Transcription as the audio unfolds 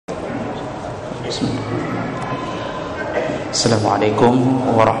Assalamualaikum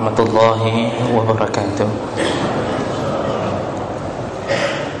warahmatullahi wabarakatuh.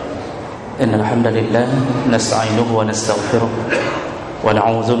 Innal hamdalillah nasta'inuhu wa nastaghfiruh wa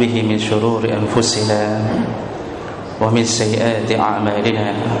na'udzu bihi min shururi anfusina wa min sayyiati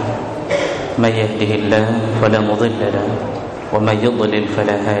a'malina. May yahdihillahu fala mudilla lahu wa may yudlil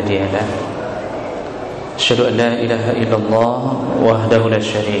fala hadiya lahu. Asyhadu an la ilaha illallah wahdahu la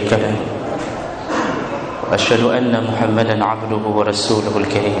syarika lahu. أشهد أن محمدا عبده ورسوله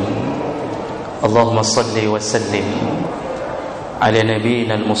الكريم. اللهم صل وسلم على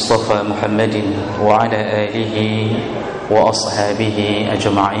نبينا المصطفى محمد وعلى آله وأصحابه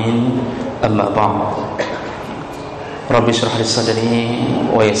أجمعين. أما بعد، رب اشرح لي صدري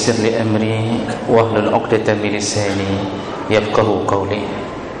ويسر لي أمري واحلل عقدة من لساني يفقهوا قولي.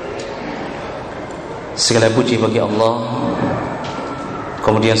 Segala puji bagi Allah,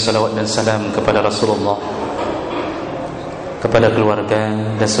 kemudian salawat dan salam kepada Rasulullah, kepada keluarga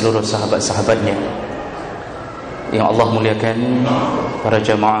dan seluruh sahabat-sahabatnya yang Allah muliakan, para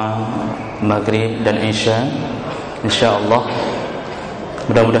jamaah Maghrib dan Isya. InsyaAllah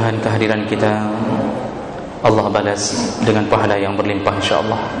mudah-mudahan kehadiran kita Allah balas dengan pahala yang berlimpah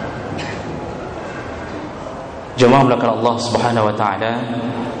insyaAllah. Jemaah mulakan Allah subhanahu wa ta'ala,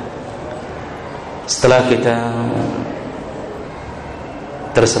 setelah kita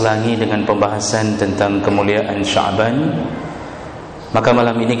terselangi dengan pembahasan tentang kemuliaan Sya'ban, maka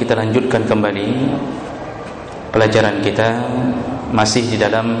malam ini kita lanjutkan kembali pelajaran kita masih di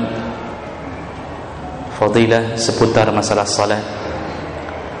dalam fadilah seputar masalah salat.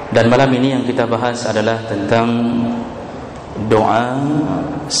 Dan malam ini yang kita bahas adalah tentang doa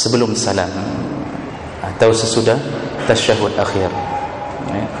sebelum salam atau sesudah tasyahud akhir.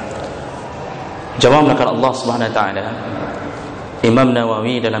 Jamaah mulakan Allah Subhanahu wa taala, Imam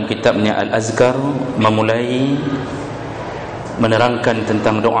Nawawi dalam kitabnya Al-Azkar memulai menerangkan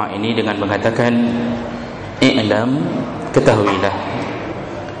tentang doa ini dengan mengatakan, i'lam, ketahuilah,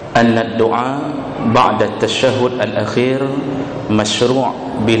 anna doa ba'da tasyahud al-akhir masyru'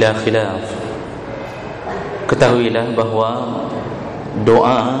 bila khilaf. Ketahuilah bahawa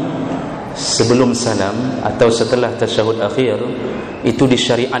doa sebelum salam atau setelah tasyahud akhir itu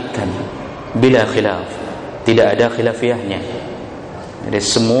disyariatkan bila khilaf, tidak ada khilafiyahnya. Jadi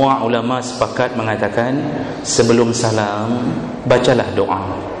semua ulama sepakat mengatakan sebelum salam bacalah doa.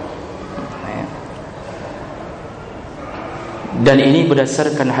 Dan ini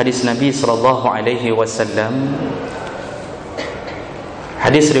berdasarkan hadis Nabi sallallahu alaihi wasallam,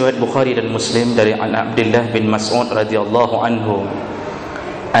 hadis riwayat Bukhari dan Muslim dari Abdullah bin Mas'ud radhiyallahu anhu,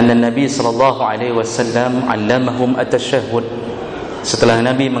 anna Nabi sallallahu alaihi wasallam 'allamahum at-tasyahhud. Setelah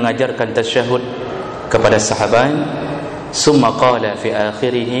Nabi mengajarkan tasyahud kepada sahabat, summa qala fi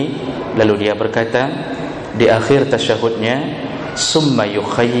akhirih, lalu dia berkata di akhir tasyahudnya, summa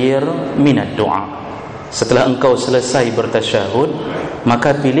yukhayyir minad du'a. Setelah engkau selesai bertasyahud,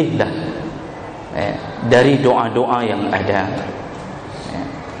 maka pilihlah dari doa-doa yang ada.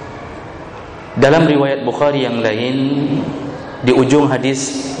 Dalam riwayat Bukhari yang lain, di ujung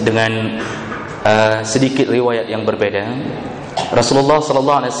hadis dengan sedikit riwayat yang berbeda, Rasulullah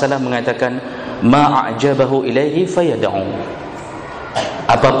sallallahu alaihi wasallam mengatakan, ma'ajabahu ilaihi fayad'u.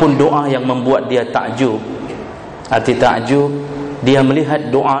 Apapun doa yang membuat dia takjub, arti takjub, dia melihat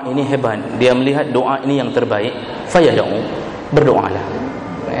doa ini hebat, dia melihat doa ini yang terbaik, fayad'u, berdoalah.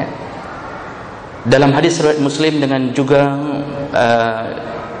 Dalam hadis riwayat Muslim dengan juga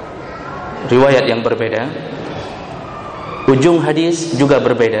riwayat yang berbeda, ujung hadis juga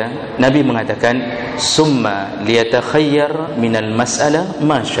berbeda, Nabi mengatakan, summa liyatakhayyar minal mas'alah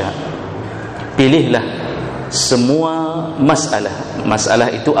ma syaa. Pilihlah semua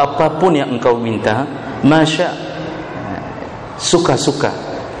masalah itu apapun yang engkau minta, masya, suka-suka,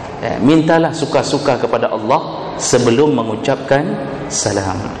 mintalah suka-suka kepada Allah sebelum mengucapkan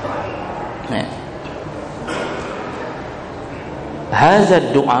salam. Hadza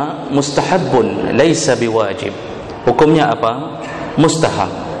doa mustahabun laisa biwajib. Hukumnya apa?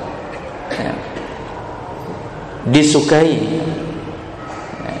 Mustahab, disukai,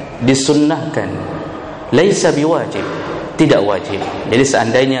 disunnahkan, laisa biwajib, tidak wajib. Jadi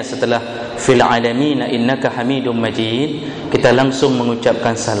seandainya setelah fil alamin innaka hamidum majid kita langsung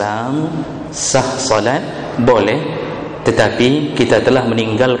mengucapkan salam, sah salat, boleh, tetapi kita telah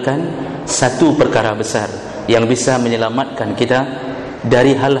meninggalkan satu perkara besar yang bisa menyelamatkan kita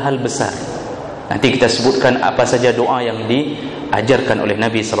dari hal-hal besar. Nanti kita sebutkan apa saja doa yang diajarkan oleh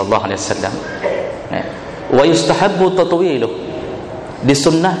Nabi sallallahu alaihi wasallam. Wa yustahabbu tatwiluh,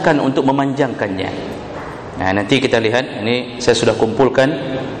 disunnahkan untuk memanjangkannya. Nanti kita lihat, ini saya sudah kumpulkan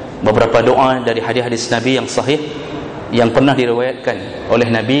beberapa doa dari hadis-hadis Nabi yang sahih yang pernah diriwayatkan oleh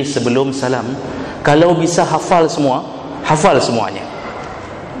Nabi sebelum salam. Kalau bisa hafal semua, hafal semuanya.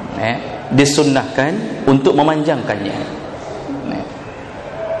 Disunnahkan untuk memanjangkannya.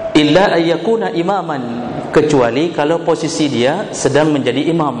 Illa ayyakuna imaman, kecuali kalau posisi dia sedang menjadi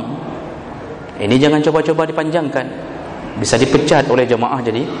imam. Ini jangan coba-coba dipanjangkan, bisa dipecat oleh jemaah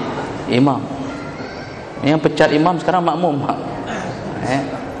jadi imam. Yang pecat imam sekarang makmum.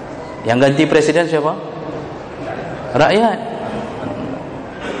 Yang ganti presiden siapa? Rakyat.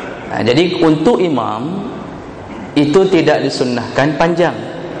 Jadi untuk imam itu tidak disunnahkan panjang,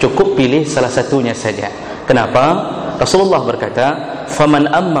 cukup pilih salah satunya saja. Kenapa? Rasulullah berkata, "Faman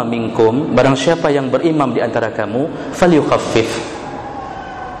amma minkum," barang siapa yang berimam di antara kamu, falyukhaffif,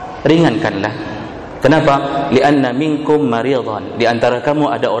 ringankanlah. Kenapa? Lianna minkum maridan, di antara kamu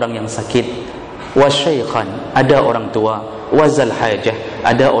ada orang yang sakit, wasyaikhan, ada orang tua, wazal hajah,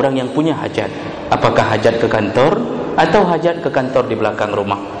 ada orang yang punya hajat. Apakah hajat ke kantor atau hajat ke kantor di belakang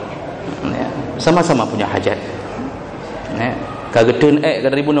rumah? Sama-sama punya hajat. Kagetun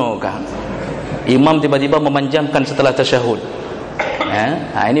dari bunuh kah? Imam tiba-tiba memanjangkan setelah tasyahud.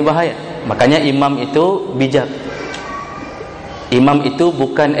 Ini bahaya. Makanya imam itu bijak. Imam itu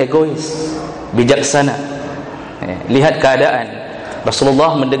bukan egois, bijaksana. Lihat keadaan.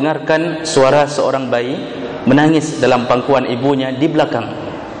 Rasulullah mendengarkan suara seorang bayi menangis dalam pangkuan ibunya di belakang.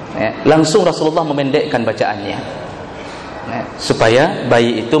 Langsung Rasulullah memendekkan bacaannya, supaya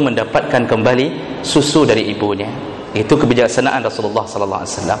bayi itu mendapatkan kembali susu dari ibunya. Itu kebijaksanaan Rasulullah sallallahu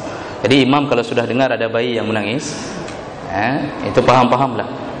alaihi wasallam. Jadi imam kalau sudah dengar ada bayi yang menangis, itu faham-fahamlah.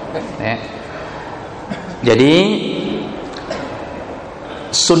 Jadi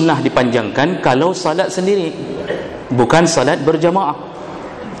sunnah dipanjangkan kalau salat sendiri, bukan salat berjamaah.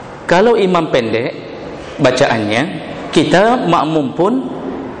 Kalau imam pendek bacaannya, kita makmum pun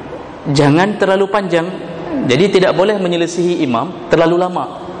jangan terlalu panjang. Jadi tidak boleh menyelisihi imam terlalu lama.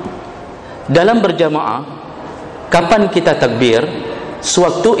 Dalam berjamaah, kapan kita takbir?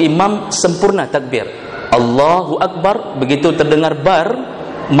 Sewaktu imam sempurna takbir, Allahu Akbar, begitu terdengar bar,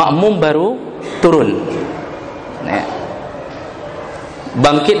 makmum baru turun.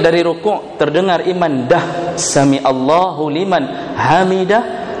 Bangkit dari rukuk, terdengar iman dah, sami Allahu liman hamidah,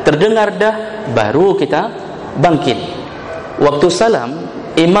 terdengar dah, baru kita bangkit. Waktu salam,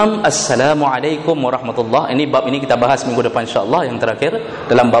 imam assalamualaikum warahmatullahi, ini bab ini kita bahas minggu depan insyaAllah, yang terakhir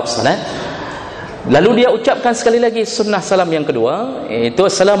dalam bab salat. Lalu dia ucapkan sekali lagi sunnah salam yang kedua, itu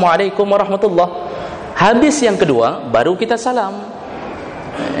assalamualaikum warahmatullahi. Habis yang kedua baru kita salam.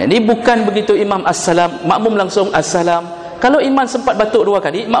 Ini bukan begitu imam assalam, makmum langsung assalam. Kalau imam sempat batuk 2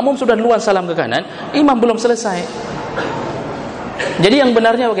 kali, makmum sudah duluan salam ke kanan, imam belum selesai. Jadi yang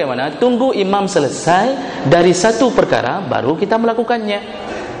benarnya bagaimana? Tunggu imam selesai dari satu perkara baru kita melakukannya.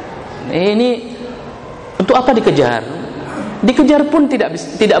 Ini untuk apa dikejar? Dikejar pun tidak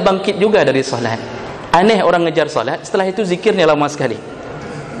bangkit juga dari salat. Aneh orang ngejar salat, setelah itu zikirnya lama sekali.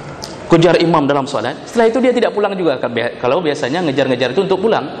 Kejar imam dalam salat, setelah itu dia tidak pulang juga. Kalau biasanya ngejar-ngejar itu untuk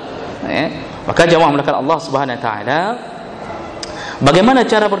pulang. Maka jamaah melakukan Allah Subhanahu wa taala. Bagaimana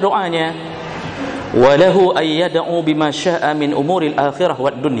cara berdoanya? Walahu ayyad'u bima syaa min umuril akhirah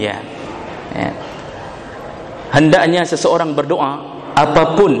wad dunya. Hendaknya seseorang berdoa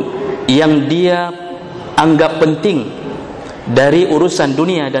apapun yang dia anggap penting dari urusan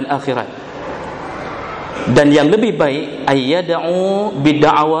dunia dan akhirat. Dan yang lebih baik ayyad'u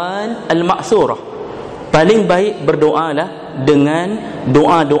bid'awan al-ma'thurah. Paling baik berdoalah dengan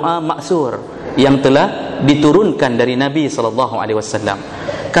doa-doa maksur yang telah diturunkan dari Nabi SAW.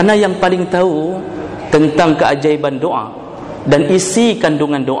 Karena yang paling tahu tentang keajaiban doa dan isi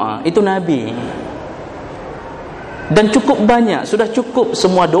kandungan doa itu Nabi. Dan cukup banyak, sudah cukup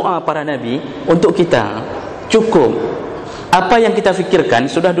semua doa para Nabi untuk kita. Cukup. Apa yang kita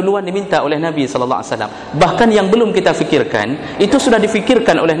fikirkan sudah duluan diminta oleh Nabi SAW. Bahkan yang belum kita fikirkan itu sudah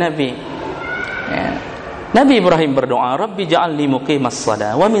difikirkan oleh Nabi. Nabi Ibrahim berdoa, Rabbi ja'alni muqimas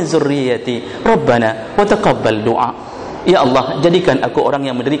salah wa min zurriyati Rabbana wa taqabbal doa. Ya Allah, jadikan aku orang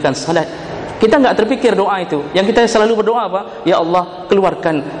yang mendirikan salat. Kita enggak terfikir doa itu. Yang kita selalu berdoa apa? Ya Allah,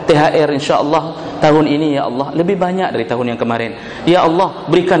 keluarkan THR insya-Allah tahun ini ya Allah lebih banyak dari tahun yang kemarin. Ya Allah,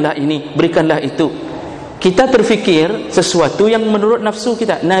 berikanlah ini, berikanlah itu. Kita terfikir sesuatu yang menurut nafsu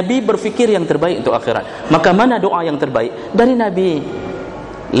kita. Nabi berfikir yang terbaik untuk akhirat. Maka mana doa yang terbaik? Dari Nabi.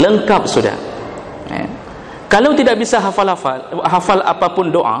 Lengkap sudah. Kalau tidak bisa hafal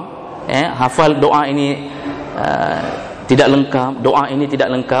apapun doa, hafal doa ini tidak lengkap, doa ini tidak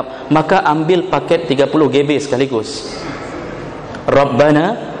lengkap, maka ambil paket 30 GB sekaligus.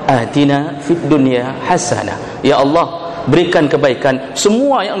 Rabbana atina fid dunya hasanah. Ya Allah, berikan kebaikan.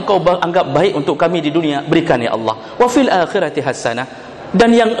 Semua yang engkau anggap baik untuk kami di dunia, berikan ya Allah. Wa fil akhirati hasanah, dan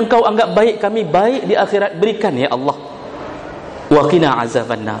yang engkau anggap baik kami baik di akhirat, berikan ya Allah. Wa qina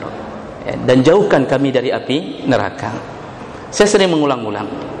azaban nar, dan jauhkan kami dari api neraka. Saya sering mengulang-ulang,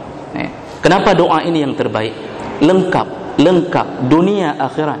 kenapa doa ini yang terbaik? Lengkap dunia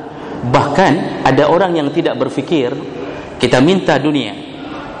akhirat. Bahkan ada orang yang tidak berfikir, kita minta dunia,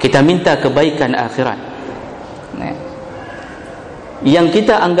 kita minta kebaikan akhirat. Yang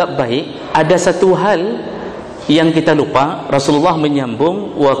kita anggap baik, ada satu hal yang kita lupa. Rasulullah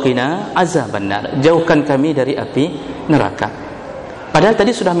menyambung, wa qina azaban nar, jauhkan kami dari api neraka. Padahal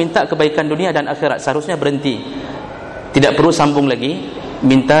tadi sudah minta kebaikan dunia dan akhirat, seharusnya berhenti, tidak perlu sambung lagi,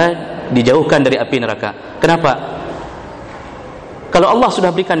 minta dijauhkan dari api neraka. Kenapa? Kalau Allah sudah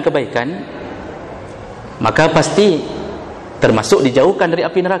berikan kebaikan, maka pasti termasuk dijauhkan dari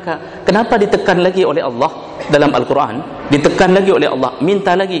api neraka. Kenapa ditekan lagi oleh Allah dalam Al-Quran? Ditekan lagi oleh Allah,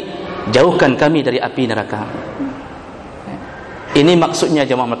 minta lagi, jauhkan kami dari api neraka. Ini maksudnya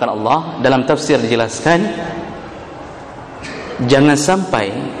jemaah melakukan Allah. Dalam tafsir dijelaskan, jangan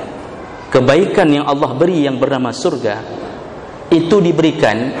sampai kebaikan yang Allah beri yang bernama surga itu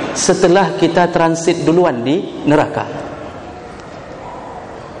diberikan setelah kita transit duluan di neraka.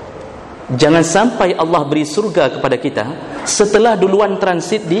 Jangan sampai Allah beri surga kepada kita setelah duluan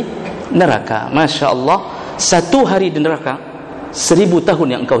transit di neraka. Masya Allah, 1 hari di neraka 1000 tahun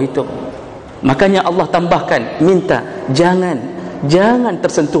yang engkau hitung. Makanya Allah tambahkan, minta jangan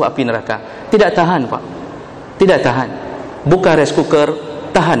tersentuh api neraka. Tidak tahan Pak, tidak tahan. Buka rice cooker,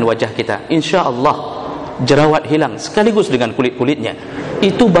 tahan wajah kita, insya Allah jerawat hilang sekaligus dengan kulit-kulitnya.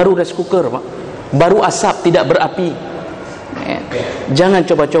 Itu baru rice cooker Pak, baru asap, tidak berapi. Jangan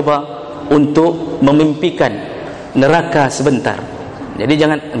coba-coba untuk memimpikan neraka sebentar. Jadi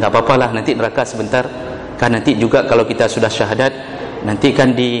jangan, enggak apalah nanti neraka sebentar, kan nanti juga kalau kita sudah syahadat, nanti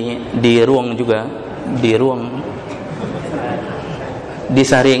kan di ruang juga, di ruang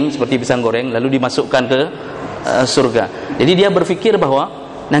disaring seperti pisang goreng lalu dimasukkan ke surga. Jadi dia berfikir bahwa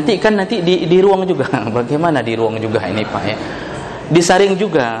nanti di ruang juga. Bagaimana di ruang juga ini Pak ya? Disaring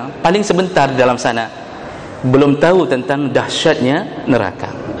juga, paling sebentar di dalam sana. Belum tahu tentang dahsyatnya neraka.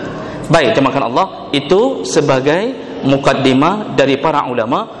 Baik, jemaah Allah, itu sebagai mukaddimah dari para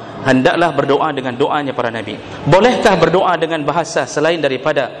ulama. Hendaklah berdoa dengan doanya para nabi. Bolehkah berdoa dengan bahasa selain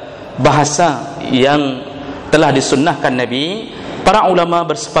daripada bahasa yang telah disunnahkan Nabi? Para ulama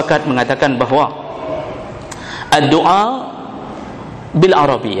bersepakat mengatakan bahawa ad-du'a bil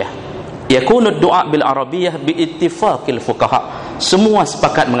arabiyyah, yakunu ad-du'a bil arabiyyah bi ittifaqil fuqaha. Semua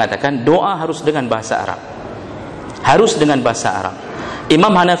sepakat mengatakan doa harus dengan bahasa Arab, harus dengan bahasa Arab.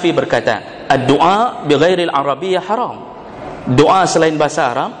 Imam Hanafi berkata, ad-du'a bi ghairil arabiyyah haram. Doa selain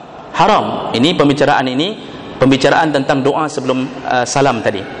bahasa Arab haram. Ini pembicaraan tentang doa sebelum salam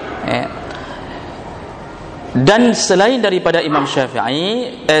tadi. Dan selain daripada Imam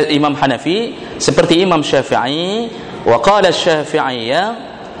Syafi'i, Imam Hanafi, seperti Imam Syafi'i, wa qala Syafi'iyya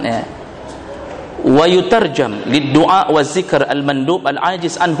wa yutarjam lid-du'a wa zikr al-mandub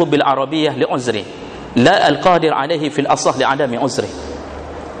al-ajiz anhu bil arabiyyah li uzri la al-qadir alaihi fil asah li adami uzri.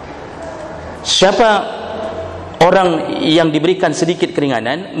 Siapa orang yang diberikan sedikit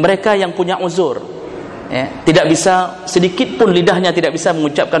keringanan, mereka yang punya uzur, tidak bisa, sedikit pun lidahnya tidak bisa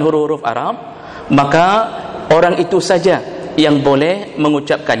mengucapkan huruf-huruf Arab, maka orang itu saja yang boleh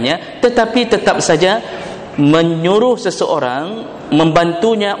mengucapkannya, tetapi tetap saja menyuruh seseorang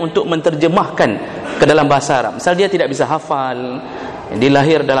membantunya untuk menterjemahkan ke dalam bahasa Arab. Misal dia tidak bisa hafal, dia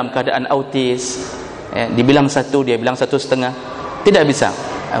lahir dalam keadaan autis, dibilang 1, dia bilang 1,5, tidak bisa.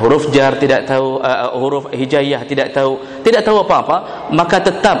 Huruf jar tidak tahu, huruf hijaiyah tidak tahu apa-apa, maka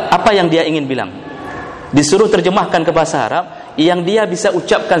tetap apa yang dia ingin bilang disuruh terjemahkan ke bahasa Arab yang dia bisa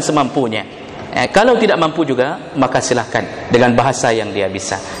ucapkan semampunya. Kalau tidak mampu juga, maka silahkan dengan bahasa yang dia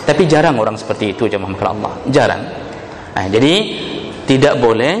bisa. Tapi jarang orang seperti itu, jemaah Allah, jarang. Jadi tidak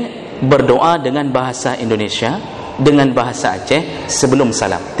boleh berdoa dengan bahasa Indonesia, dengan bahasa Aceh sebelum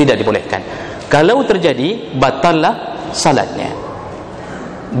salam, tidak dibolehkan. Kalau terjadi, batallah salatnya,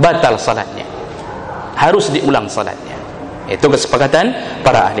 batal salatnya, harus diulang salatnya. Itu kesepakatan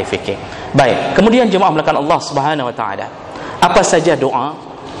para ahli fikih. Baik, kemudian jemaah melakukan Allah Subhanahu wa taala, apa saja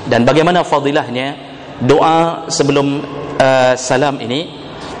doa dan bagaimana fadilahnya doa sebelum salam ini?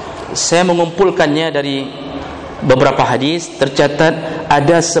 Saya mengumpulkannya dari beberapa hadis. Tercatat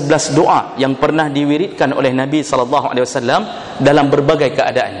ada 11 doa yang pernah diwiridkan oleh Nabi SAW dalam berbagai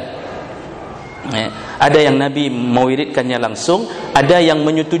keadaan. Ada yang Nabi mewiridkannya langsung, ada yang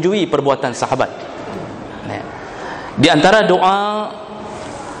menyetujui perbuatan sahabat. Di antara doa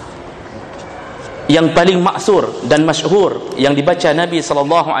yang paling maksur dan masyhur yang dibaca Nabi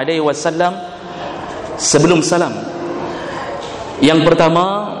SAW sebelum salam. Yang pertama,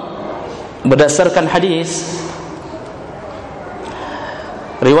 berdasarkan hadis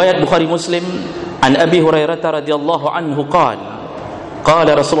riwayat Bukhari Muslim an Abi Hurairah radhiyallahu anhu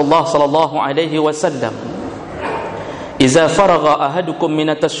qala Rasulullah sallallahu alaihi wasallam, "Idza faragha ahadukum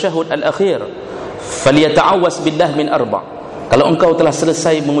min at-tashahhud al-akhir falyata'awwas billah min arba'." Kalau engkau telah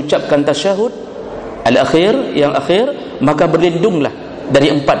selesai mengucapkan tasyahud al-akhir, yang akhir, maka berlindunglah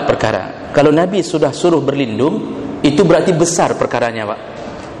dari 4 perkara. Kalau Nabi sudah suruh berlindung, itu berarti besar perkaranya, Pak.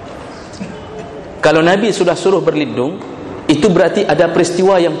 Kalau Nabi sudah suruh berlindung, itu berarti ada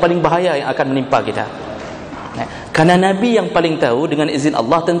peristiwa yang paling bahaya yang akan menimpa kita. Karena Nabi yang paling tahu dengan izin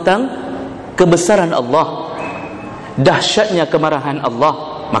Allah tentang kebesaran Allah, dahsyatnya kemarahan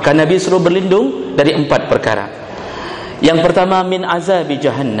Allah, maka Nabi suruh berlindung dari 4 perkara. Yang pertama, min azabi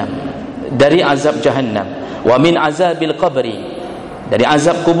jahannam, dari azab jahannam, wa min azabil qabri, dari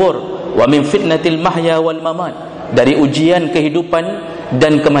azab kubur, wa min fitnatil mahya wal mamat, dari ujian kehidupan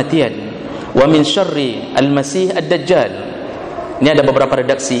dan kematian, wa min syarri al-masih ad-dajjal. Ini ada beberapa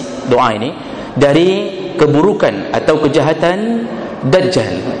redaksi doa ini, dari keburukan atau kejahatan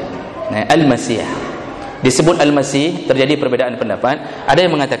Dajjal. Al-Masih disebut Al-Masih, terjadi perbezaan pendapat. Ada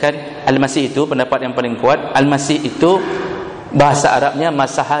yang mengatakan Al-Masih itu, pendapat yang paling kuat, Al-Masih itu bahasa Arabnya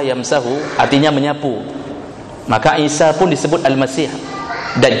masaha yamsahu, artinya menyapu. Maka Isa pun disebut Al-Masih,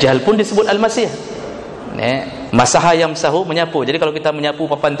 Dajjal pun disebut Al-Masih. Masaha yamsahu, menyapu. Jadi kalau kita menyapu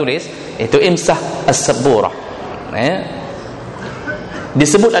papan tulis, itu imsah as-sabburah.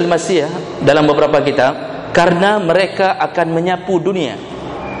 Disebut Al-Masih dalam beberapa kitab karena mereka akan menyapu dunia.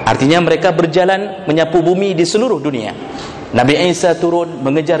 Artinya mereka berjalan menyapu bumi di seluruh dunia. Nabi Isa turun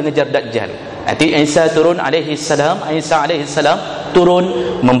mengejar-ngejar Dajjal. Nanti Isa turun Isa alaihi salam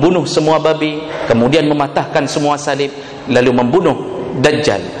turun membunuh semua babi, kemudian mematahkan semua salib, lalu membunuh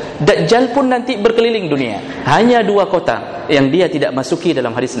Dajjal. Dajjal pun nanti berkeliling dunia. Hanya 2 kota yang dia tidak masuki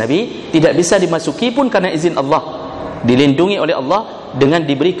dalam hadis Nabi, tidak bisa dimasuki pun karena izin Allah, dilindungi oleh Allah dengan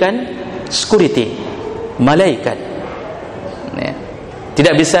diberikan security malaikat.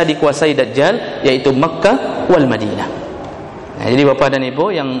 Tidak bisa dikuasai Dajjal, yaitu Makkah wal Madinah. Jadi bapa dan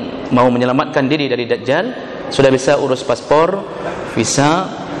ibu yang mau menyelamatkan diri dari Dajjal, sudah bisa urus paspor, visa,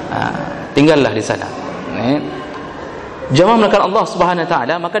 tinggallah di sana. Jamaah melakukan Allah Subhanahu Wa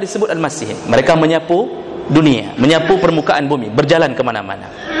Taala, maka disebut Al-Masih. Mereka menyapu dunia, menyapu permukaan bumi, berjalan kemana-mana.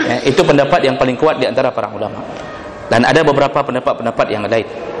 Itu pendapat yang paling kuat di antara para ulama. Dan ada beberapa pendapat-pendapat yang lain.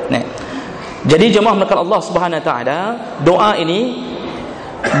 Jadi jemaah melakukan Allah Subhanahu Wa Taala, doa ini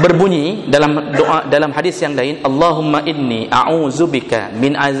berbunyi dalam hadis yang lain, Allahumma inni a'udzubika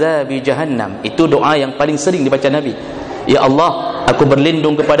min azabi jahannam. Itu doa yang paling sering dibaca Nabi. Ya Allah, aku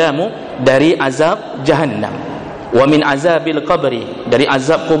berlindung kepadamu dari azab jahannam, wa min azabil qabri, dari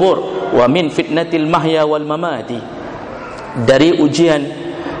azab kubur, wa min fitnatil mahya wal mamati, dari ujian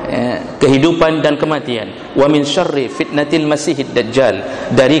kehidupan dan kematian, wa min syarri fitnatil masihid dajjal,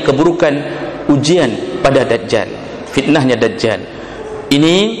 dari keburukan ujian pada Dajjal, fitnahnya Dajjal.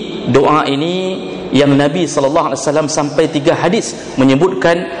 Ini doa ini yang Nabi SAW sampai 3 hadis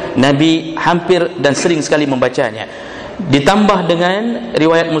menyebutkan, Nabi hampir dan sering sekali membacanya. Ditambah dengan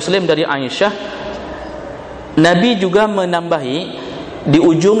riwayat Muslim dari Aisyah, Nabi juga menambahi di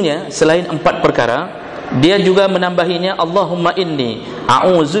ujungnya selain 4 perkara, dia juga menambahinya, Allahumma inni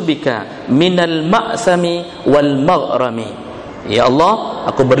a'udzubika minal ma'sami wal maghrami. Ya Allah,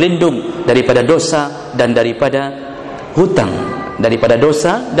 aku berlindung daripada dosa dan daripada hutang, daripada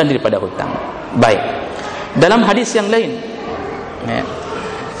dosa dan daripada hutang. Baik. Dalam hadis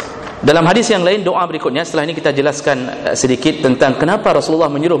yang lain, doa berikutnya, setelah ini kita jelaskan sedikit tentang kenapa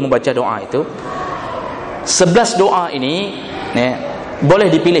Rasulullah menyuruh membaca doa itu. 11 doa ini boleh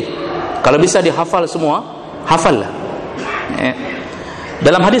dipilih. Kalau bisa dihafal semua, hafallah.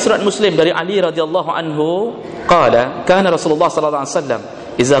 Dalam hadis riwayat Muslim dari Ali radhiyallahu anhu, qala kana Rasulullah sallallahu alaihi wasallam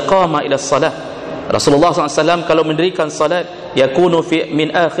idza qama ila shalah, Rasulullah SAW kalau mendirikan salat, yakunu fi min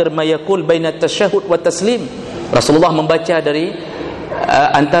akhir ma yaqul baina tasyahud wa taslim, Rasulullah membaca dari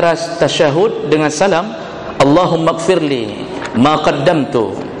antara tasyahud dengan salam, Allahumma ighfirli ma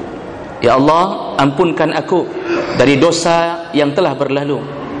qaddamtu, ya Allah ampunkan aku dari dosa yang telah berlalu,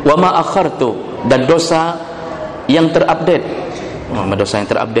 wa ma akhartu, dan dosa yang terupdate. Dosa yang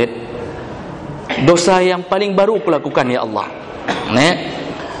terupdate, dosa yang paling baru kulakukan ya Allah.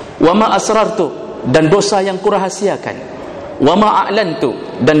 Wa ma asrartu, dan dosa yang kurahasiakan. Wa ma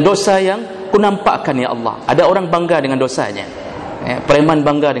a'lantu, dan dosa yang kunampakkan ya Allah. Ada orang bangga dengan dosanya, preman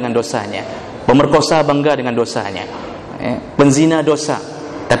bangga dengan dosanya, pemerkosa bangga dengan dosanya, penzina dosa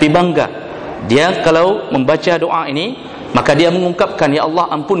tapi bangga Dia kalau membaca doa ini, maka dia mengungkapkan, ya Allah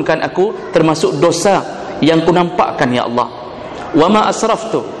ampunkan aku termasuk dosa yang ku nampakkan ya Allah. Wa ma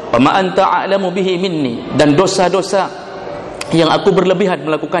asraftu wa ma anta a'lamu bihi minni, dan dosa-dosa yang aku berlebihan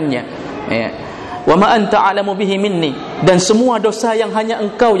melakukannya, ya. Wa ma anta a'lamu bihi minni, dan semua dosa yang hanya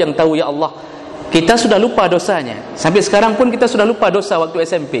engkau yang tahu ya Allah. Kita sudah lupa dosanya. Sampai sekarang pun kita sudah lupa dosa waktu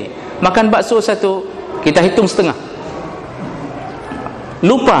SMP. Makan bakso satu, kita hitung setengah.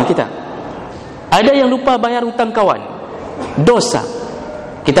 Lupa kita. Ada yang lupa bayar hutang kawan, dosa.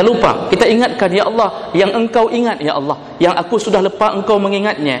 Kita lupa. Kita ingatkan, ya Allah, yang engkau ingat ya Allah, yang aku sudah lupa engkau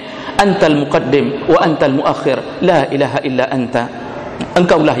mengingatnya. Antal muqaddim wa antal muakhir, la ilaha illa anta.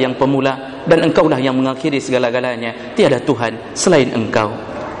 Engkaulah yang pemula dan engkaulah yang mengakhiri segala-galanya. Tiada Tuhan selain engkau.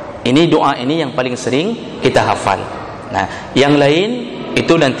 Ini doa ini yang paling sering kita hafal. Nah, yang lain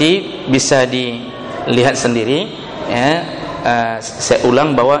itu nanti bisa dilihat sendiri, ya. Saya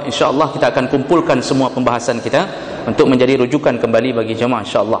ulang bahwa insya-Allah kita akan kumpulkan semua pembahasan kita untuk menjadi rujukan kembali bagi jemaah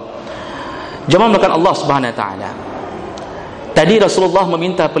insya-Allah. Jemaah melakukan Allah Subhanahu wa taala. Tadi Rasulullah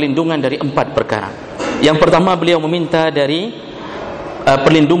meminta perlindungan dari 4 perkara. Yang pertama, beliau meminta dari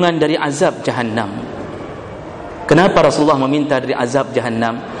perlindungan dari azab Jahannam. Kenapa Rasulullah meminta dari azab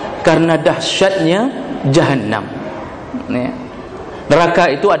Jahannam? Karena dahsyatnya Jahannam. Neraka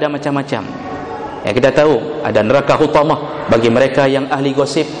itu ada macam-macam. Ya, kita tahu ada neraka hutamah bagi mereka yang ahli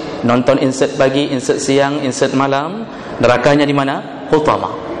gosip, nonton insert pagi, insert siang, insert malam. Nerakanya di mana?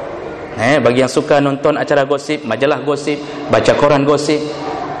 Hutamah. Bagi yang suka nonton acara gosip, majalah gosip, baca koran gosip,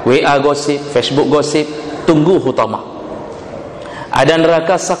 WA gosip, Facebook gosip, tunggu hutamah. Ada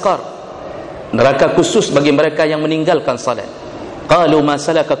neraka sakar, neraka khusus bagi mereka yang meninggalkan salat. Qalu ma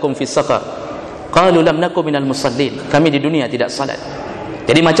salakakum fi sakar? Qalu lam nakum minal musallin. Kami di dunia tidak salat.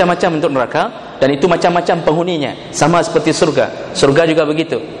 Jadi macam-macam bentuk neraka, dan itu macam-macam penghuninya, sama seperti surga. Surga juga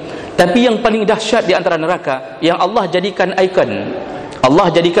begitu. Tapi yang paling dahsyat di antara neraka, yang Allah jadikan ikon, Allah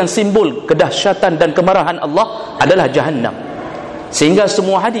jadikan simbol kedahsyatan dan kemarahan Allah, adalah Jahannam. Sehingga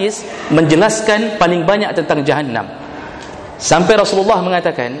semua hadis menjelaskan paling banyak tentang Jahannam. Sampai Rasulullah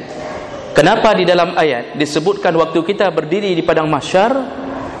mengatakan, kenapa di dalam ayat disebutkan waktu kita berdiri di padang mahsyar,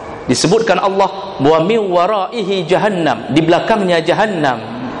 disebutkan Allah wa min waraihi jahannam, di belakangnya Jahannam.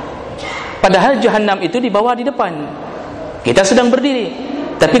 Padahal Jahannam itu dibawa di depan. Kita sedang berdiri.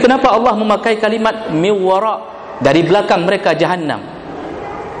 Tapi kenapa Allah memakai kalimat min wara, dari belakang mereka Jahannam?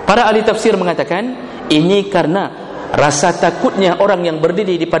 Para ahli tafsir mengatakan, ini karena rasa takutnya orang yang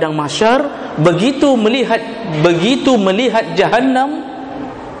berdiri di padang mahsyar, begitu melihat Jahannam,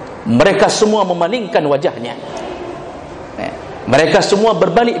 mereka semua memalingkan wajahnya. Mereka semua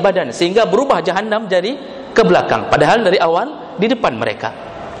berbalik badan, sehingga berubah Jahannam jadi ke belakang, padahal dari awal di depan mereka.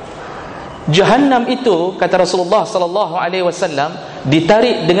 Jahannam itu, kata Rasulullah sallallahu alaihi wasallam,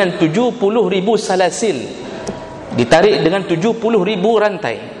 ditarik dengan 70.000 salasil. Ditarik dengan 70.000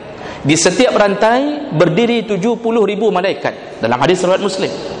 rantai. Di setiap rantai berdiri 70.000 malaikat, dalam hadis riwayat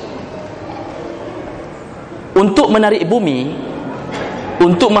Muslim. Untuk menarik bumi,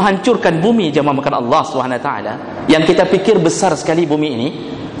 untuk menghancurkan bumi, jemaah makan Allah Subhanahu wa taala, yang kita fikir besar sekali bumi ini,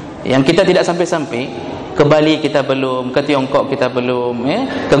 yang kita tidak sampai-sampai. Ke Bali kita belum, ke Tiongkok kita belum,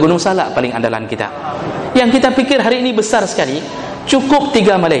 ke Gunung Salak paling andalan kita. Yang kita fikir hari ini besar sekali, cukup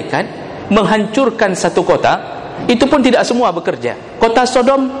 3 malaikat menghancurkan satu kota. Itu pun tidak semua bekerja. Kota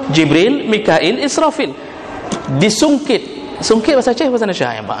Sodom, Jibril, Mikail, Israfil disungkit. Sungkit bahasa Aceh, bahasa Indonesia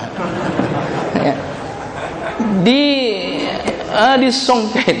ya Pak?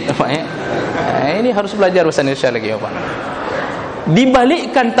 Disungkit Pak ya. Ini harus belajar bahasa Indonesia lagi ya Pak.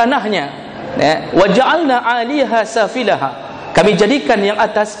 Dibalikkan tanahnya, wa ja'alna 'aliha safilaha, kami jadikan yang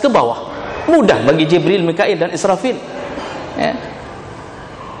atas ke bawah. Mudah bagi Jibril, Mikail dan Israfil.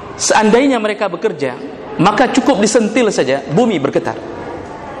 Seandainya mereka bekerja, maka cukup disentil saja bumi bergetar.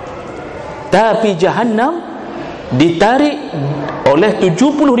 Tapi Jahannam ditarik oleh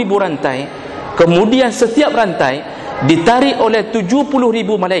 70.000 rantai, kemudian setiap rantai ditarik oleh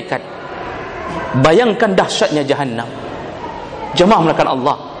 70.000 malaikat. Bayangkan dahsyatnya Jahannam. Jemaah melakukan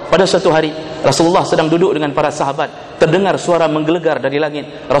Allah. Pada suatu hari Rasulullah sedang duduk dengan para sahabat, terdengar suara menggelegar dari langit.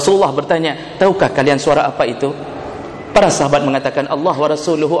 Rasulullah bertanya, tahukah kalian suara apa itu? Para sahabat mengatakan, Allah wa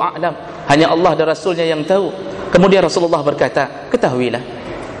rasuluhu a'lam, hanya Allah dan Rasulnya yang tahu. Kemudian Rasulullah berkata, ketahuilah,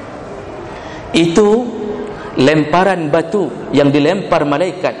 itu lemparan batu yang dilempar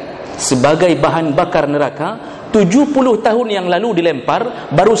malaikat sebagai bahan bakar neraka. 70 tahun yang lalu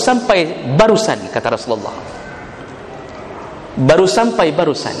dilempar, baru sampai barusan, kata Rasulullah. Baru sampai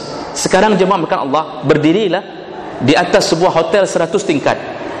barusan. Sekarang jemaah makan Allah, berdirilah di atas sebuah hotel 100 tingkat,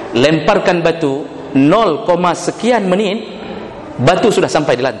 lemparkan batu 0, sekian menit, batu sudah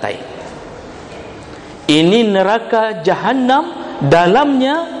sampai di lantai. Ini neraka Jahannam,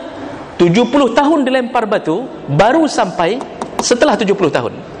 dalamnya 70 tahun dilempar batu, baru sampai setelah 70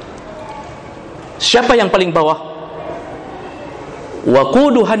 tahun. Siapa yang paling bawah?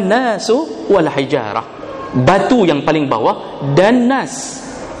 Waquduhan nasu wal hijarah. Batu yang paling bawah dan nas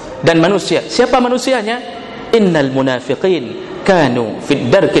dan manusia. Siapa manusianya? Innal munafiqin kanu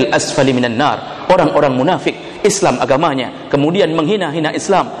fid darkil asfali minan nar. Orang-orang munafik, Islam agamanya, kemudian menghina-hina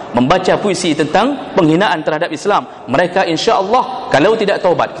Islam, membaca puisi tentang penghinaan terhadap Islam, mereka insya-Allah kalau tidak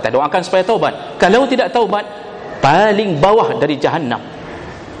taubat, kita doakan supaya taubat, kalau tidak taubat, paling bawah dari Jahannam.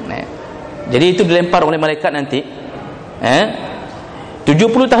 Jadi itu dilempar oleh malaikat nanti 70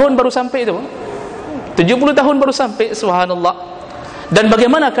 tahun baru sampai itu. 70 tahun baru sampai, subhanallah. Dan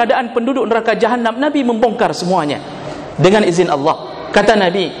bagaimana keadaan penduduk neraka Jahannam? Nabi membongkar semuanya dengan izin Allah. Kata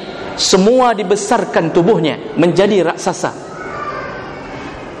Nabi, semua dibesarkan tubuhnya menjadi raksasa.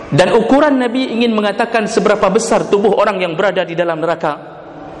 Dan ukuran Nabi ingin mengatakan seberapa besar tubuh orang yang berada di dalam neraka.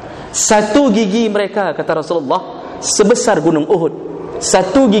 Satu gigi mereka, kata Rasulullah, sebesar gunung Uhud.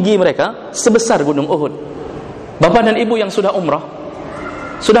 Satu gigi mereka sebesar gunung Uhud. Bapa dan ibu yang sudah umrah,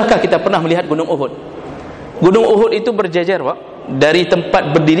 sudahkah kita pernah melihat gunung Uhud? Gunung Uhud itu berjajar, Pak, dari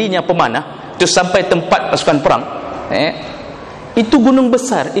tempat berdirinya pemanah itu sampai tempat pasukan perang. Itu gunung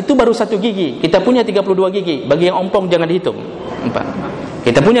besar, itu baru satu gigi. Kita punya 32 gigi. Bagi yang ompong jangan dihitung.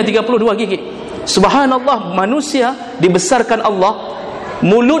 Kita punya 32 gigi. Subhanallah, manusia dibesarkan Allah,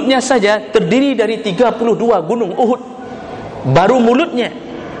 mulutnya saja terdiri dari 32 gunung Uhud. Baru mulutnya.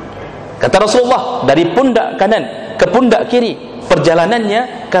 Kata Rasulullah, dari pundak kanan ke pundak kiri,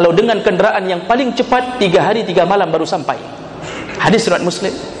 perjalanannya kalau dengan kenderaan yang paling cepat 3 hari 3 malam baru sampai. Hadis riwayat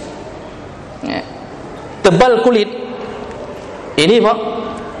Muslim. Tebal kulit ini, Pak,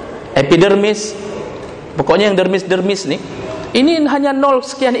 epidermis, pokoknya yang dermis nih, ini hanya 0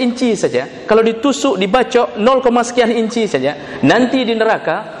 sekian inci saja. Kalau ditusuk, dibacok 0, sekian inci saja. Nanti di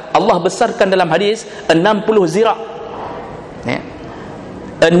neraka Allah besarkan dalam hadis 60 zira'.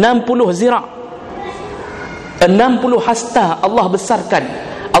 60 zira', 60 hasta Allah besarkan.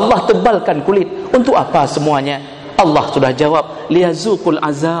 Allah tebalkan kulit. Untuk apa semuanya? Allah sudah jawab, liyazuqul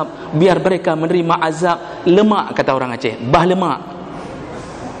azab, biar mereka menerima azab. Lemak, kata orang Aceh, bah lemak.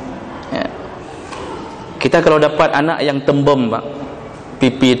 Kita kalau dapat anak yang tembem, Pak,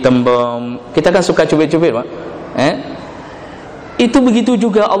 pipi tembem, kita kan suka cubit-cubit, Pak. Itu begitu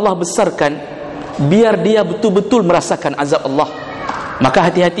juga Allah besarkan, biar dia betul-betul merasakan azab Allah.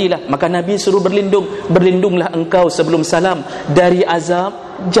 Maka hati-hatilah. Maka Nabi suruh berlindunglah engkau sebelum salam dari azab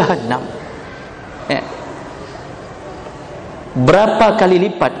Jahannam. Berapa kali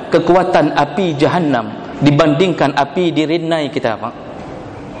lipat kekuatan api Jahannam dibandingkan api di Rinnai kita, Pak?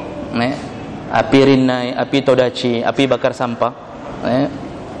 Api Rinnai, api Todachi, api bakar sampah,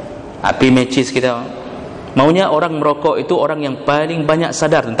 api mecis kita. Maunya orang merokok itu orang yang paling banyak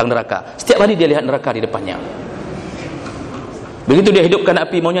sadar tentang neraka. Setiap hari dia lihat neraka di depannya. Begitu dia hidupkan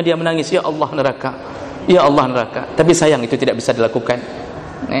api, maunya dia menangis, ya Allah neraka, ya Allah neraka. Tapi sayang itu tidak bisa dilakukan.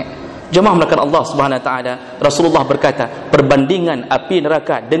 Jemaah melakukan Allah Subhanahu wa taala. Rasulullah berkata, perbandingan api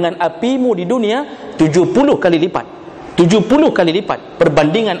neraka dengan apimu di dunia 70 kali lipat. 70 kali lipat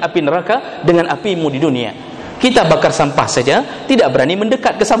perbandingan api neraka dengan apimu di dunia. Kita bakar sampah saja tidak berani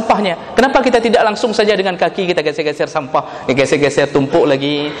mendekat ke sampahnya. Kenapa kita tidak langsung saja dengan kaki kita geser-geser sampah, geser-geser tumpuk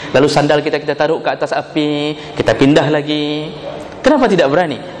lagi, lalu sandal kita taruh ke atas api, kita pindah lagi. Kenapa tidak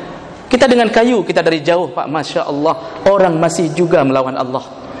berani? Kita dengan kayu, kita dari jauh, Pak, Masya Allah, orang masih juga melawan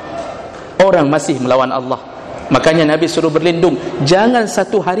Allah. Orang masih melawan Allah. Makanya Nabi suruh berlindung, jangan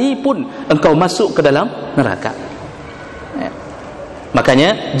satu hari pun engkau masuk ke dalam neraka.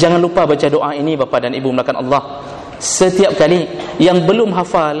 Makanya jangan lupa baca doa ini, Bapa dan Ibu melakukan Allah. Setiap kali, yang belum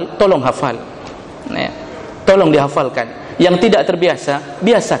hafal, tolong hafal. Tolong dihafalkan. Yang tidak terbiasa,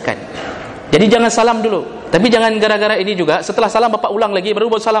 biasakan. Jadi jangan salam dulu. Tapi jangan gara-gara ini juga, setelah salam Bapak ulang lagi, baru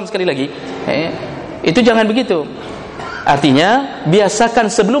salam sekali lagi. Itu jangan begitu. Artinya,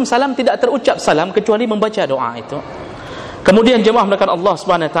 biasakan sebelum salam tidak terucap salam kecuali membaca doa itu. Kemudian jemaah melakukan Allah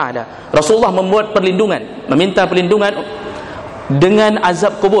Subhanahu wa taala. Rasulullah membuat perlindungan, meminta perlindungan dengan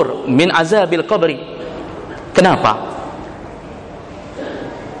azab kubur, min azabil qabri. Kenapa?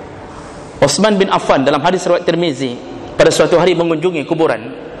 Utsman bin Affan dalam hadis riwayat Tirmizi pada suatu hari mengunjungi kuburan.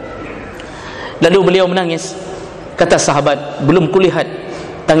 Lalu beliau menangis. Kata sahabat, belum kulihat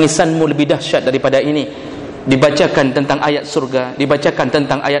tangisanmu lebih dahsyat daripada ini. Dibacakan tentang ayat surga, dibacakan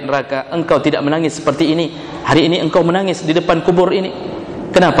tentang ayat neraka, engkau tidak menangis seperti ini. Hari ini engkau menangis di depan kubur ini.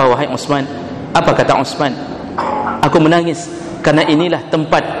 Kenapa wahai Utsman? Apa kata Utsman? Aku menangis karena inilah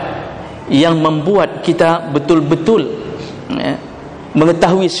tempat yang membuat kita betul-betul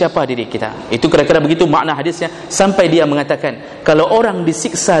mengetahui siapa diri kita. Itu kira-kira begitu makna hadisnya, sampai dia mengatakan kalau orang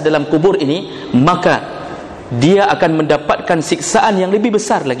disiksa dalam kubur ini, maka dia akan mendapatkan siksaan yang lebih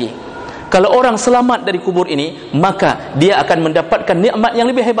besar lagi. Kalau orang selamat dari kubur ini, maka dia akan mendapatkan nikmat yang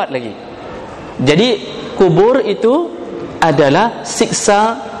lebih hebat lagi. Jadi kubur itu adalah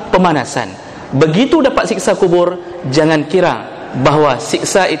siksa pemanasan. Begitu dapat siksa kubur, jangan kira bahawa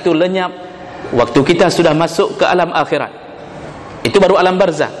siksa itu lenyap waktu kita sudah masuk ke alam akhirat. Itu baru alam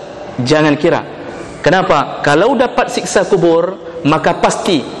barzah. Jangan kira. Kenapa? Kalau dapat siksa kubur, maka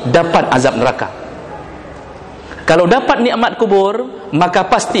pasti dapat azab neraka. Kalau dapat nikmat kubur, maka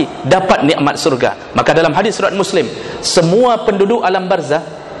pasti dapat nikmat surga. Maka dalam hadis surat Muslim, semua penduduk alam barzah,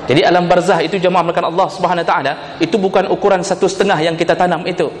 jadi alam barzah itu jemaah melakukan Allah Subhanahu Wa Taala, itu bukan ukuran 1,5 yang kita tanam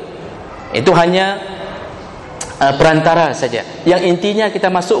itu. Itu hanya perantara saja. Yang intinya kita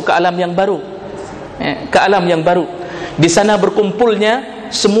masuk ke alam yang baru. Ke alam yang baru. Di sana berkumpulnya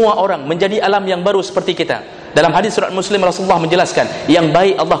semua orang menjadi alam yang baru seperti kita. Dalam hadis surat Muslim, Rasulullah menjelaskan, yang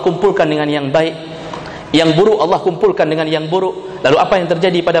baik Allah kumpulkan dengan yang baik, yang buruk Allah kumpulkan dengan yang buruk. Lalu apa yang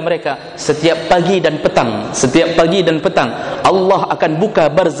terjadi pada mereka? Setiap pagi dan petang, setiap pagi dan petang Allah akan buka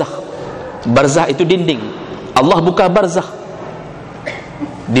barzah. Barzah itu dinding. Allah buka barzah.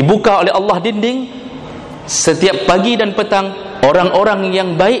 Dibuka oleh Allah dinding. Setiap pagi dan petang orang-orang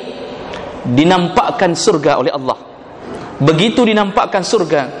yang baik dinampakkan surga oleh Allah. Begitu dinampakkan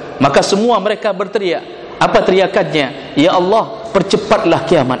surga, maka semua mereka berteriak. Apa teriakannya? Ya Allah, percepatlah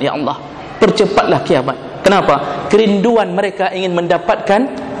kiamat. Ya Allah, percepatlah kiamat. Kenapa? Kerinduan mereka ingin mendapatkan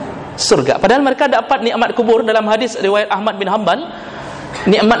surga. Padahal mereka dapat nikmat kubur. Dalam hadis riwayat Ahmad bin Hanbal,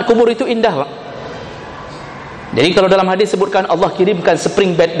 nikmat kubur itu indah, Pak. Jadi kalau dalam hadis sebutkan Allah kirimkan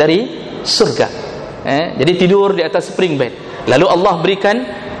spring bed dari surga. Jadi tidur di atas spring bed. Lalu Allah berikan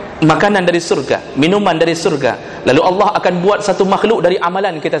makanan dari surga, minuman dari surga. Lalu Allah akan buat satu makhluk dari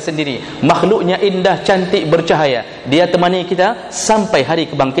amalan kita sendiri. Makhluknya indah, cantik, bercahaya. Dia temani kita sampai hari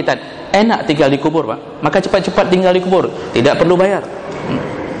kebangkitan. Enak tinggal di kubur, Pak. Maka cepat-cepat tinggal di kubur. Tidak perlu bayar.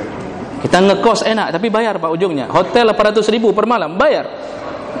 Kita ngekos enak, tapi bayar, Pak, ujungnya. Hotel 800.000 per malam, bayar.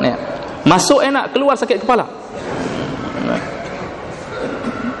 Masuk enak, keluar sakit kepala.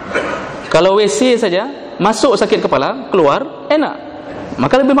 Kalau WC saja, masuk sakit kepala, keluar enak.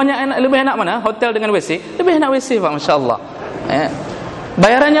 Maka lebih enak mana? Hotel dengan WC? Lebih enak WC, Pak, Masya Allah.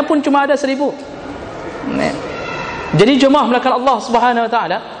 Bayarannya pun cuma ada 1.000. Jadi jemaah melakukan Allah Subhanahu Wa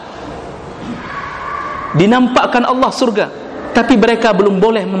Taala, dinampakkan Allah surga, tapi mereka belum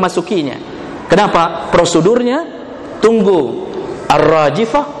boleh memasukinya. Kenapa? Prosedurnya, tunggu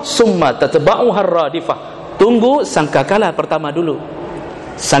ar-rajifah summa tatba'uha ar-radifah. Tunggu sangkakala pertama dulu.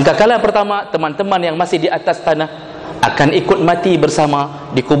 Sangkakala pertama, teman-teman yang masih di atas tanah akan ikut mati bersama,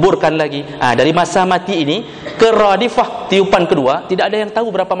 dikuburkan lagi. Dari masa mati ini ke radifah, tiupan kedua, tidak ada yang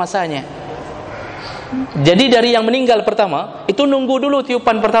tahu berapa masanya. Jadi dari yang meninggal pertama, itu nunggu dulu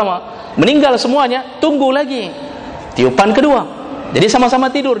tiupan pertama. Meninggal semuanya, tunggu lagi tiupan kedua. Jadi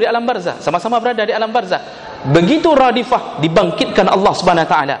sama-sama tidur di alam barzah, sama-sama berada di alam barzah. Begitu radifah, dibangkitkan Allah Subhanahu Wa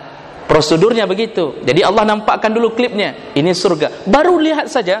Taala. Prosedurnya begitu. Jadi Allah nampakkan dulu klipnya. Ini surga. Baru lihat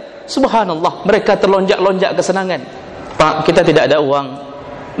saja, subhanallah, mereka terlonjak-lonjak kesenangan. Pak, kita tidak ada uang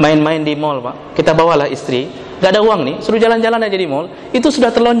main-main di mall, Pak. Kita bawalah istri. Tidak ada uang nih, suruh jalan-jalan aja di mall. Itu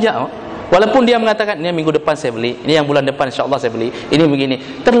sudah terlonjak, Pak. Walaupun dia mengatakan, ini minggu depan saya beli, ini yang bulan depan insyaAllah saya beli, ini begini.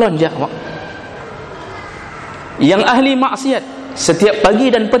 Terlonjak, Pak. Yang ahli maksiat, setiap pagi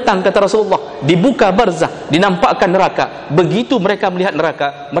dan petang, kata Rasulullah, dibuka barzah, dinampakkan neraka. Begitu mereka melihat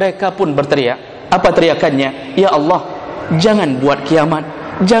neraka, mereka pun berteriak. Apa teriakannya? Ya Allah, jangan buat kiamat,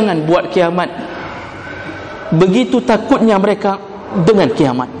 jangan buat kiamat. Begitu takutnya mereka dengan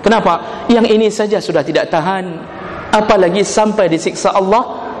kiamat. Kenapa? Yang ini saja sudah tidak tahan, apalagi sampai disiksa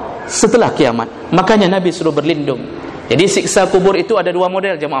Allah setelah kiamat. Makanya Nabi suruh berlindung. Jadi siksa kubur itu ada dua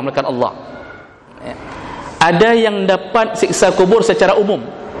model, jemaah melakukan Allah. Ada yang dapat siksa kubur secara umum,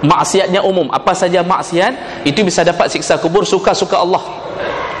 maksiatnya umum, apa saja maksiat itu bisa dapat siksa kubur, suka-suka Allah,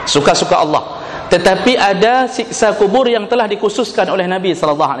 suka-suka Allah. Tetapi ada siksa kubur yang telah dikhususkan oleh Nabi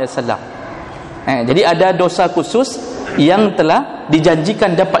SAW. Jadi ada dosa khusus yang telah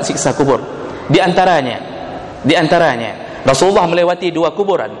dijanjikan dapat siksa kubur. Di antaranya Rasulullah melewati dua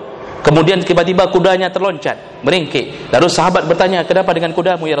kuburan. Kemudian tiba-tiba kudanya terloncat, meringkik. Lalu sahabat bertanya, kenapa dengan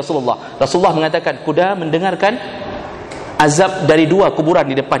kudamu ya Rasulullah? Rasulullah mengatakan, kuda mendengarkan azab dari dua kuburan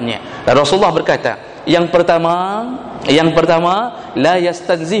di depannya. Lalu Rasulullah berkata, yang pertama la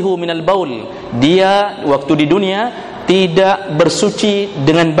yastanzihu minal baul. Dia waktu di dunia tidak bersuci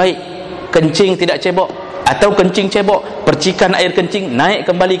dengan baik, kencing tidak cebok, atau kencing cebok, percikan air kencing naik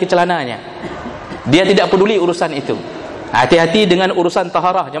kembali ke celananya. Dia tidak peduli urusan itu. Hati-hati dengan urusan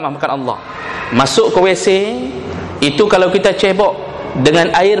taharah jemaah makan Allah. Masuk ke WC itu kalau kita cebok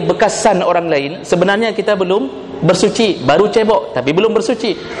dengan air bekasan orang lain, sebenarnya kita belum bersuci, baru cebok tapi belum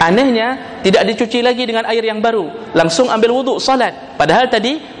bersuci. Anehnya tidak dicuci lagi dengan air yang baru, langsung ambil wuduk salat, padahal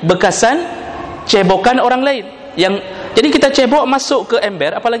tadi bekasan cebokan orang lain. Jadi kita cebok masuk ke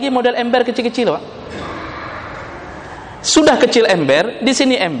ember, apalagi model ember kecil-kecil, Pak. Sudah kecil ember, di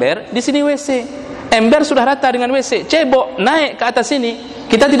sini WC. Ember sudah rata dengan WC, cebok naik ke atas sini,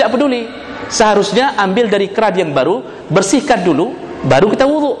 kita tidak peduli. Seharusnya ambil dari keran yang baru, bersihkan dulu, baru kita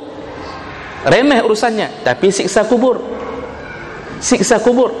wuduk. Remeh urusannya, tapi siksa kubur.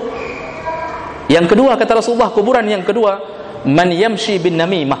 Yang kedua, kata Rasulullah, kuburan yang kedua, man yamshi bin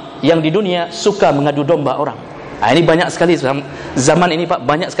namimah, yang di dunia suka mengadu domba orang. Ini banyak sekali zaman ini, Pak,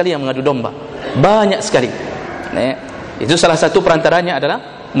 banyak sekali yang mengadu domba, banyak sekali. Itu salah satu perantaranya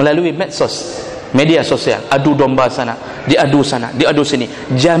adalah melalui medsos, media sosial. Adu domba sana, diadu sini.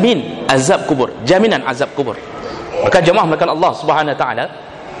 Jaminan azab kubur. Maka jemaah melakukan Allah Subhanahu wa taala,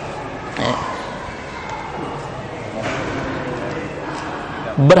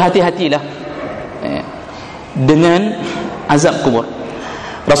 berhati-hatilah dengan azab kubur.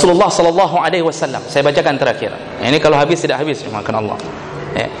 Rasulullah sallallahu alaihi wasallam, saya bacakan terakhir. Ini kalau habis tidak habis, makan Allah.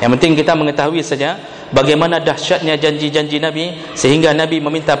 Yang penting kita mengetahui saja bagaimana dahsyatnya janji-janji Nabi, sehingga Nabi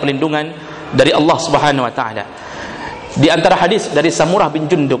meminta perlindungan dari Allah Subhanahu wa taala. Di antara hadis dari Samurah bin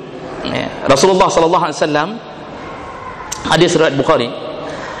Jundub, Rasulullah sallallahu alaihi wasallam, hadis riwayat Bukhari,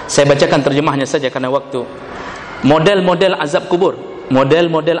 saya bacakan terjemahnya saja karena waktu. Model-model azab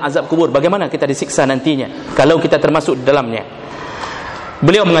kubur, bagaimana kita disiksa nantinya kalau kita termasuk di dalamnya.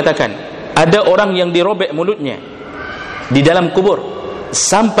 Beliau mengatakan, ada orang yang dirobek mulutnya di dalam kubur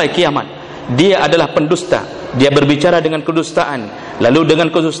sampai kiamat. Dia adalah pendusta, dia berbicara dengan kedustaan, lalu dengan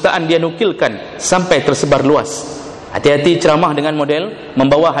kedustaan dia nukilkan sampai tersebar luas. Hati-hati ceramah dengan model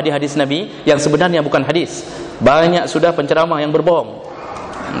membawa hadis-hadis Nabi yang sebenarnya bukan hadis. Banyak sudah penceramah yang berbohong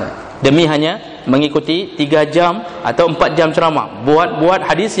demi hanya mengikuti 3 jam atau 4 jam ceramah, buat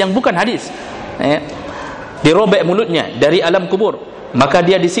hadis yang bukan hadis. Dirobek mulutnya dari alam kubur, maka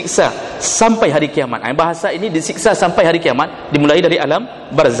dia disiksa sampai hari kiamat. Bahasa ini disiksa sampai hari kiamat dimulai dari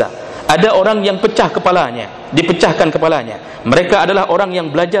alam barzah. Ada orang yang dipecahkan kepalanya. Mereka adalah orang yang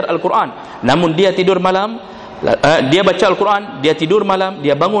belajar Al-Quran, namun dia tidur malam, dia baca Al-Quran, dia tidur malam,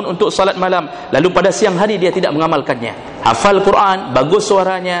 dia bangun untuk salat malam, lalu pada siang hari dia tidak mengamalkannya. Hafal Quran, bagus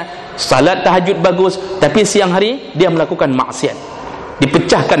suaranya, salat tahajud bagus, tapi siang hari dia melakukan maksiat.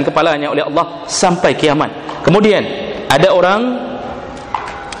 Dipecahkan kepalanya oleh Allah sampai kiamat. Kemudian ada orang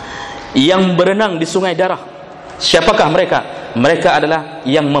yang berenang di sungai darah. Siapakah mereka? Mereka adalah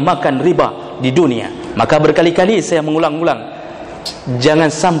yang memakan riba di dunia. Maka berkali-kali saya mengulang-ulang,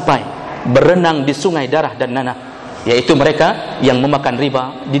 jangan sampai berenang di sungai darah dan nanah, yaitu mereka yang memakan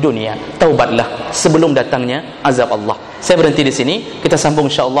riba di dunia. Taubatlah sebelum datangnya azab Allah. Saya berhenti di sini, kita sambung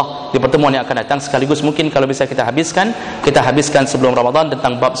insya-Allah di pertemuan yang akan datang. Sekaligus mungkin kalau bisa kita habiskan sebelum Ramadan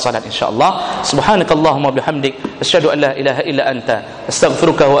tentang bab salat insya-Allah. Subhanakallahumma bihamdik, asyhadu an la ilaha illa anta,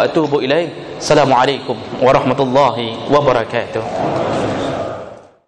 astaghfiruka wa atubu ilaik. Assalamualaikum warahmatullahi wabarakatuh.